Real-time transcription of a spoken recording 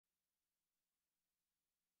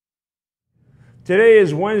Today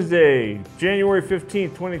is Wednesday, January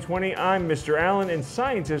 15th, 2020. I'm Mr. Allen, and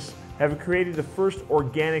scientists have created the first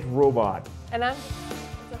organic robot. And it's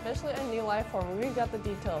officially a new life form. We've got the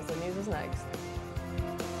details. The news is next.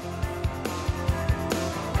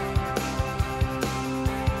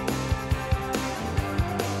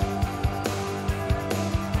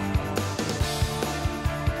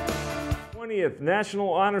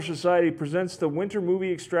 National Honor Society presents the Winter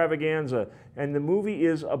Movie Extravaganza, and the movie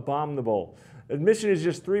is abominable. Admission is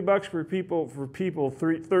just $3 for people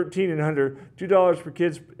 13 and under, $2 for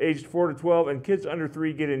kids aged 4 to 12, and kids under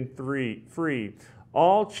 3 get in free.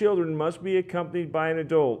 All children must be accompanied by an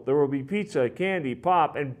adult. There will be pizza, candy,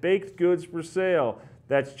 pop, and baked goods for sale.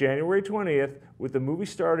 That's January 20th, with the movie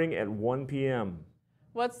starting at 1 p.m.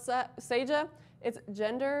 What's SAGA? It's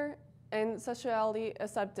Gender and Sexuality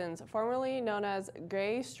Acceptance, formerly known as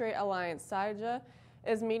Gay Straight Alliance. SAGA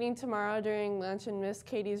is meeting tomorrow during lunch in Miss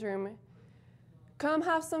Katie's room. Come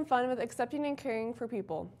have some fun with accepting and caring for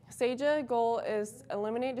people. SAGA goal is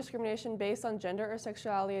eliminate discrimination based on gender or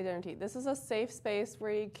sexuality identity. This is a safe space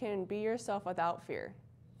where you can be yourself without fear.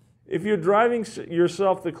 If you're driving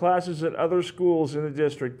yourself to classes at other schools in the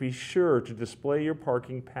district, be sure to display your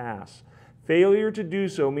parking pass. Failure to do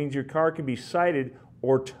so means your car can be cited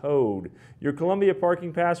or towed. Your Columbia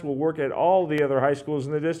parking pass will work at all the other high schools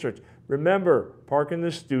in the district. Remember, park in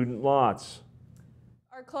the student lots.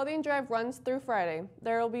 Our clothing drive runs through Friday.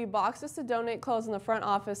 There will be boxes to donate clothes in the front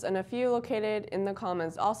office and a few located in the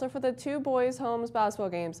commons. Also for the two boys' homes basketball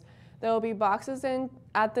games, there will be boxes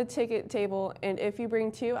at the ticket table, and if you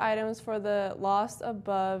bring 2 items for the loss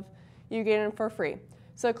above, you get them for free.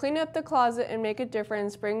 So clean up the closet and make a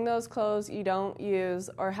difference. Bring those clothes you don't use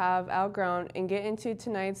or have outgrown and get into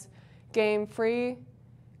tonight's game free.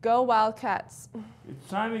 Go Wildcats. It's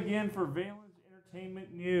time again for Valen's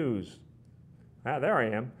Entertainment News. There I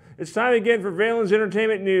am. It's time again for Valen's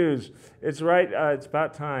Entertainment News. It's right, it's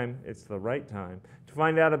about time, it's the right time, to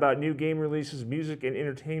find out about new game releases, music and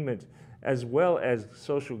entertainment, as well as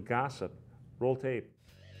social gossip. Roll tape.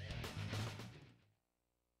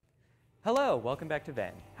 Hello, welcome back to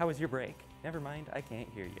Ven. How was your break? Never mind, I can't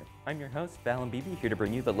hear you. I'm your host, Valen Beebe, here to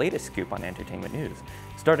bring you the latest scoop on entertainment news.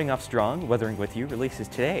 Starting off strong, Weathering With You releases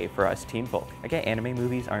today for us teen folk. I get anime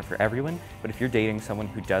movies aren't for everyone, but if you're dating someone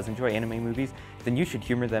who does enjoy anime movies, then you should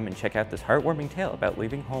humor them and check out this heartwarming tale about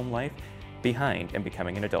leaving home life behind and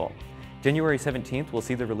becoming an adult. January 17th, we'll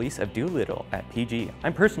see the release of Doolittle at PG.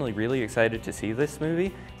 I'm personally really excited to see this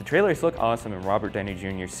movie. The trailers look awesome and Robert Downey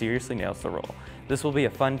Jr. seriously nails the role. This will be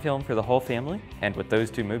a fun film for the whole family, and with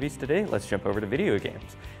those 2 movies today, let's jump over to video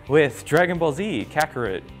games. With Dragon Ball Z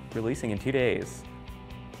Kakarot releasing in 2 days.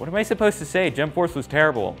 What am I supposed to say? Jump Force was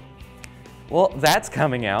terrible. Well, that's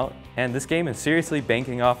coming out, and this game is seriously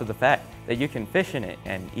banking off of the fact that you can fish in it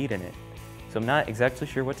and eat in it. So I'm not exactly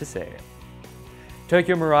sure what to say.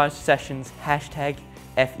 Tokyo Mirage Sessions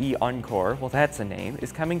 #FE Encore, well that's a name,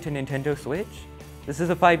 is coming to Nintendo Switch. This is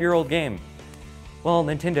a 5-year-old game. Well,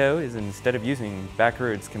 Nintendo is, instead of using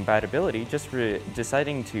backwards compatibility, just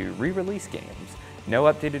deciding to re-release games. No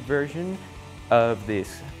updated version of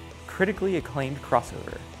this critically acclaimed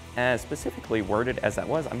crossover. As specifically worded as that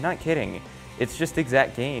was, I'm not kidding. It's just the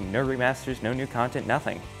exact game, no remasters, no new content,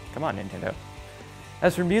 nothing. Come on, Nintendo.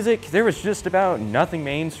 As for music, there was just about nothing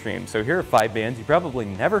mainstream, so here are 5 bands you probably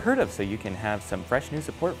never heard of so you can have some fresh new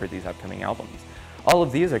support for these upcoming albums. All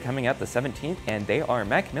of these are coming out the 17th, and they are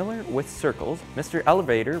Mac Miller with Circles, Mr.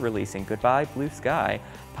 Elevator releasing Goodbye Blue Sky,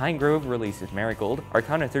 Pine Grove releases Marigold,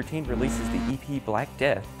 Arcana 13 releases the EP Black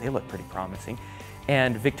Death, they look pretty promising,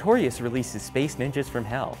 and Victorious releases Space Ninjas from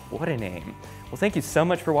Hell. What a name. Well, thank you so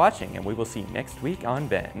much for watching, and we will see you next week on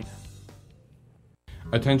Ven.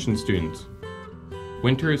 Attention students.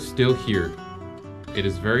 Winter is still here. It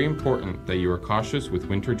is very important that you are cautious with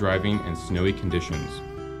winter driving and snowy conditions.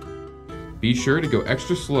 Be sure to go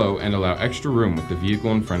extra slow and allow extra room with the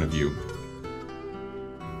vehicle in front of you.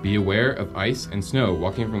 Be aware of ice and snow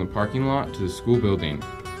walking from the parking lot to the school building.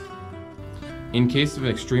 In case of an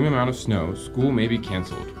extreme amount of snow, school may be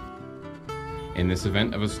canceled. In this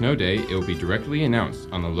event of a snow day, it will be directly announced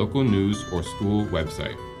on the local news or school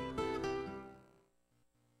website.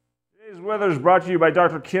 Weather is brought to you by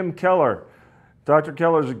Dr. Kim Keller. Dr.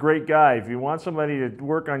 Keller is a great guy. If you want somebody to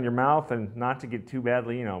work on your mouth and not to get too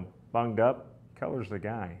badly, bunged up, Keller's the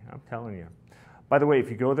guy. I'm telling you. By the way, if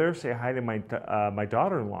you go there, say hi to my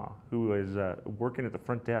daughter-in-law who is working at the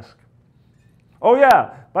front desk. Oh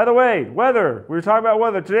yeah, by the way, weather. We were talking about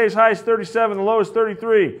weather. Today's high is 37, the low is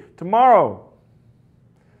 33. Tomorrow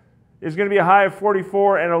is going to be a high of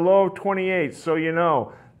 44 and a low of 28, so you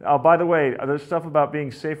know. By the way, there's stuff about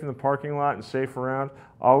being safe in the parking lot and safe around.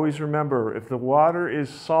 Always remember, if the water is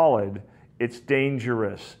solid, it's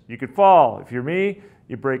dangerous. You could fall. If you're me,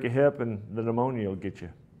 you break a hip and the pneumonia will get you.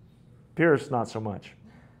 Pierce, not so much.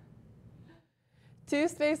 2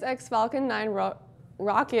 SpaceX Falcon 9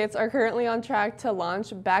 rockets are currently on track to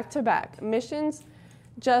launch back-to-back missions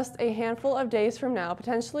just a handful of days from now,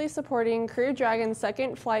 potentially supporting Crew Dragon's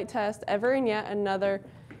second flight test ever and yet another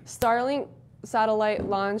Starlink satellite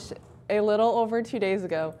launched a little over 2 days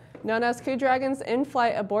ago, known as Crew Dragon's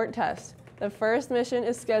in-flight abort test. The first mission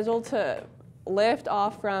is scheduled to lift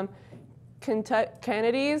off from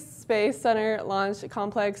Kennedy's Space Center Launch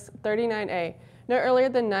Complex 39A, no earlier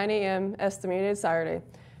than 9 a.m. estimated Saturday,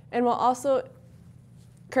 and will also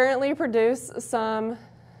currently produce some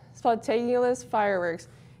spontaneous fireworks,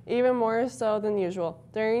 even more so than usual.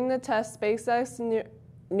 During the test, SpaceX's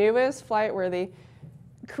newest flight-worthy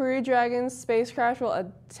Crew Dragon spacecraft will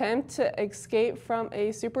attempt to escape from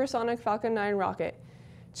a supersonic Falcon 9 rocket,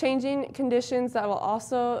 changing conditions that will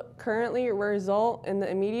also currently result in the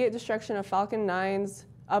immediate destruction of Falcon 9's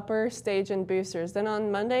upper stage and boosters. Then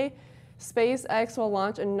on Monday, SpaceX will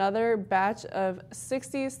launch another batch of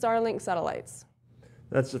 60 Starlink satellites.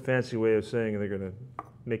 That's a fancy way of saying they're going to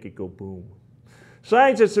make it go boom.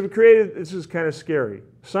 Scientists have created, this is kind of scary,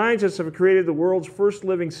 scientists have created the world's first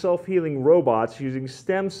living self-healing robots using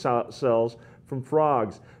stem cells from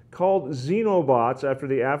frogs. Called xenobots after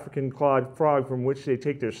the African clawed frog from which they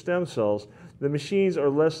take their stem cells, the machines are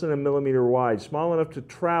less than 1 millimeter wide, small enough to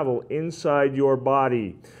travel inside your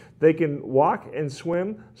body. They can walk and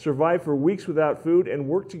swim, survive for weeks without food, and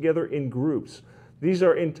work together in groups. These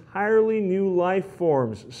are entirely new life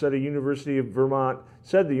forms, said the University of Vermont,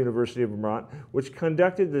 which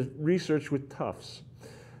conducted the research with Tufts.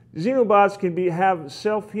 Xenobots can have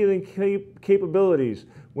self-healing capabilities.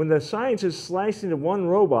 When the scientists sliced into one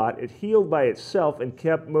robot, it healed by itself and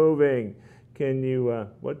kept moving.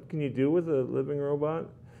 What can you do with a living robot?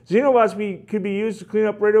 Xenobots could be used to clean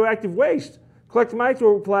up radioactive waste, collect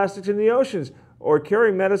microplastics in the oceans, or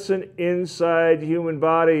carry medicine inside human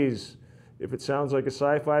bodies. If it sounds like a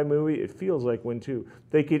sci-fi movie, it feels like one too.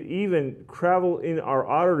 They could even travel in our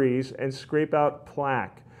arteries and scrape out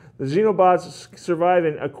plaque. The xenobots survive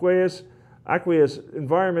in aqueous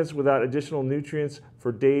environments without additional nutrients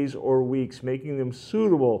for days or weeks, making them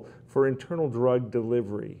suitable for internal drug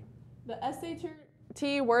delivery. The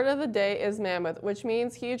SAT word of the day is mammoth, which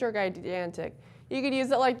means huge or gigantic. You could use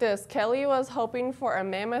it like this. Kelly was hoping for a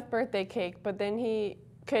mammoth birthday cake, but then he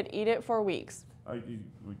could eat it for weeks.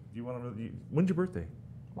 You want to know, when's your birthday?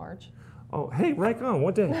 March. Oh, hey, right on.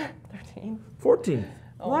 What day? 13. 14.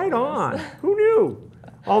 Oh, right on. Who knew?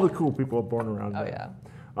 All the cool people are born around Oh, there.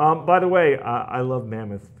 yeah. By the way, I love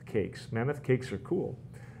mammoth cakes. Mammoth cakes are cool,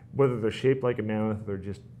 whether they're shaped like a mammoth or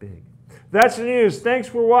just big. That's the news. Thanks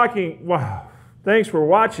for watching. Wow. Thanks for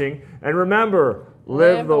watching. And remember,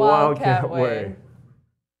 live the Wildcat way.